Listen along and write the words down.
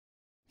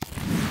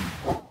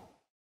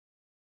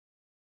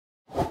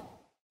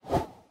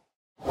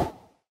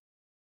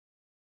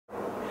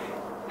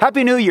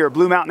Happy New Year,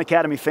 Blue Mountain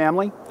Academy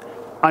family.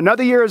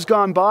 Another year has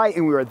gone by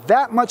and we are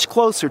that much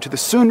closer to the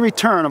soon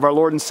return of our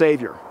Lord and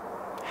Savior.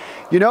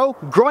 You know,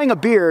 growing a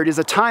beard is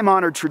a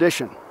time-honored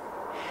tradition.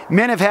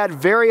 Men have had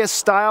various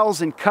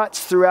styles and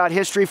cuts throughout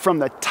history, from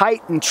the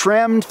tight and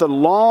trimmed to the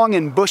long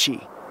and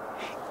bushy.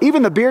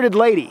 Even the bearded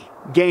lady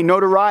gained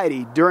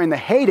notoriety during the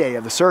heyday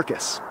of the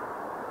circus.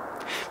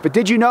 But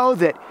did you know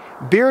that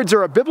beards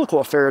are a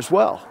biblical affair as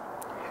well?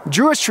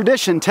 Jewish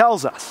tradition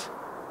tells us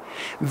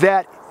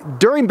that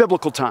during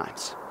biblical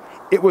times,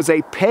 it was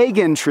a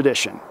pagan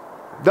tradition,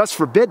 thus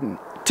forbidden,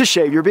 to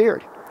shave your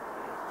beard.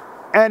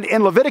 And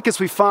in Leviticus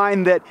we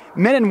find that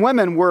men and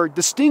women were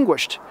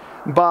distinguished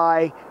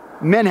by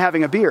men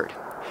having a beard.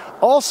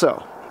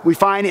 Also, we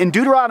find in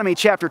Deuteronomy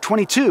chapter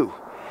 22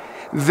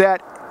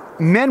 that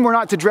men were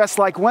not to dress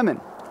like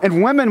women,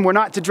 and women were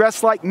not to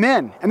dress like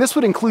men, and this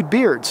would include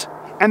beards.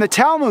 And the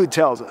Talmud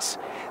tells us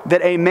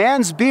that a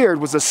man's beard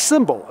was a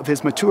symbol of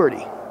his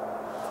maturity.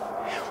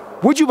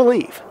 Would you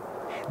believe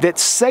that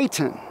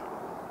Satan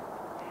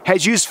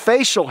has used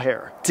facial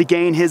hair to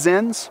gain his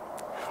ends?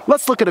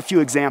 Let's look at a few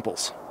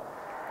examples.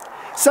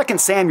 2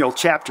 Samuel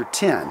chapter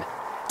 10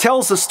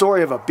 tells the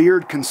story of a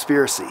beard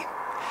conspiracy.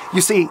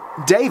 You see,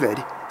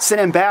 David sent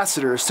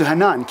ambassadors to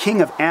Hanan,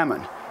 king of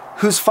Ammon,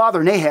 whose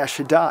father Nahash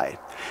had died.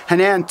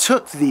 Hanan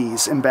took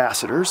these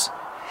ambassadors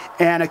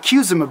and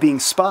accused them of being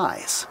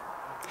spies.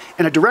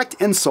 In a direct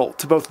insult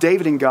to both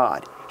David and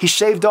God, he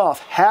shaved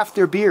off half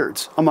their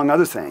beards, among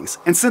other things,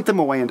 and sent them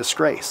away in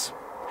disgrace.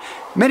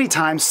 Many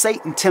times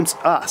Satan tempts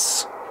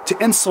us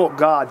to insult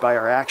God by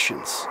our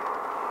actions,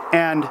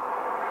 and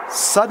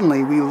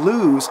suddenly we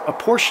lose a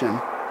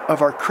portion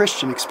of our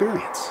Christian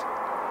experience.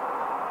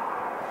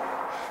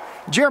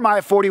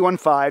 Jeremiah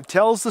 41:5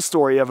 tells the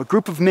story of a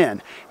group of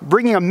men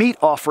bringing a meat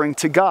offering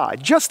to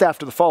God just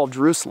after the fall of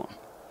Jerusalem.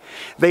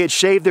 They had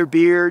shaved their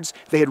beards,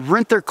 they had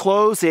rent their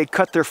clothes, they had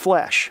cut their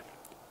flesh.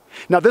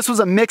 Now this was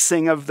a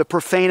mixing of the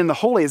profane and the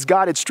holy, as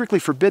God had strictly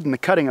forbidden the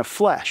cutting of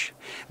flesh.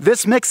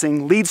 This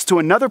mixing leads to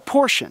another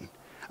portion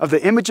of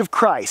the image of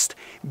Christ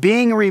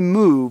being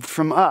removed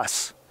from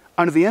us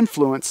under the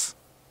influence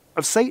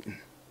of Satan.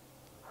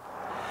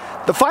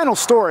 The final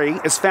story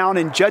is found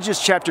in Judges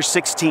chapter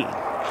 16,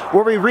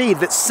 where we read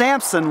that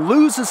Samson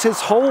loses his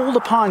hold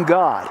upon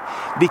God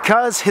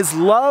because his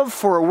love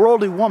for a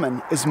worldly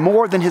woman is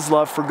more than his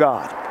love for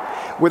God.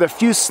 With a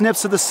few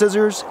snips of the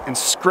scissors and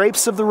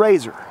scrapes of the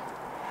razor,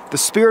 the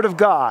Spirit of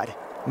God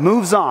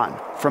moves on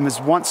from his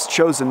once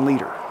chosen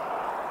leader.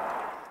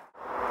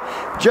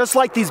 Just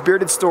like these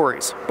bearded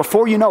stories,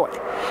 before you know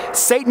it,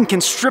 Satan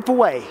can strip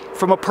away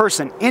from a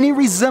person any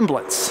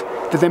resemblance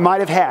that they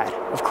might have had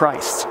of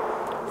Christ.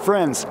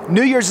 Friends,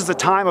 New Year's is a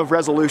time of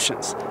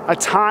resolutions, a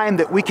time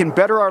that we can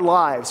better our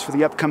lives for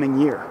the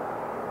upcoming year.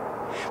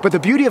 But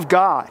the beauty of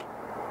God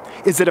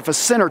is that if a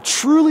sinner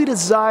truly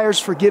desires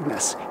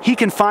forgiveness, he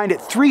can find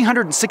it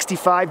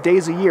 365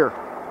 days a year,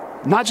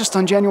 not just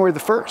on January the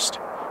 1st.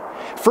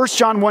 1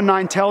 John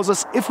 1:9 tells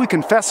us if we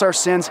confess our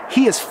sins,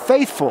 he is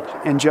faithful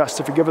and just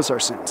to forgive us our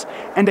sins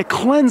and to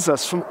cleanse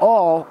us from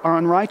all our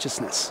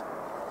unrighteousness.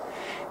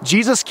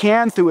 Jesus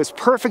can, through his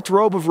perfect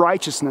robe of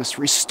righteousness,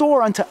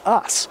 restore unto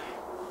us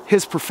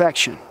his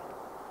perfection.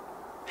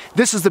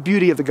 This is the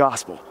beauty of the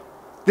gospel.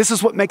 This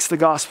is what makes the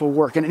gospel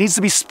work, and it needs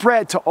to be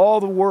spread to all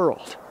the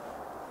world.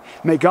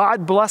 May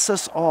God bless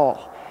us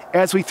all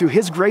as we, through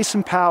his grace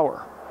and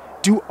power,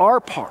 do our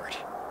part,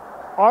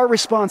 our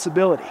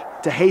responsibility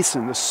to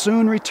hasten the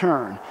soon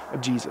return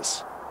of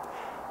Jesus.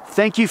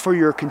 Thank you for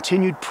your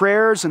continued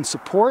prayers and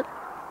support,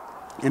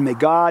 and may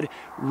God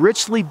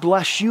richly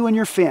bless you and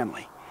your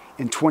family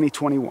in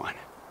 2021.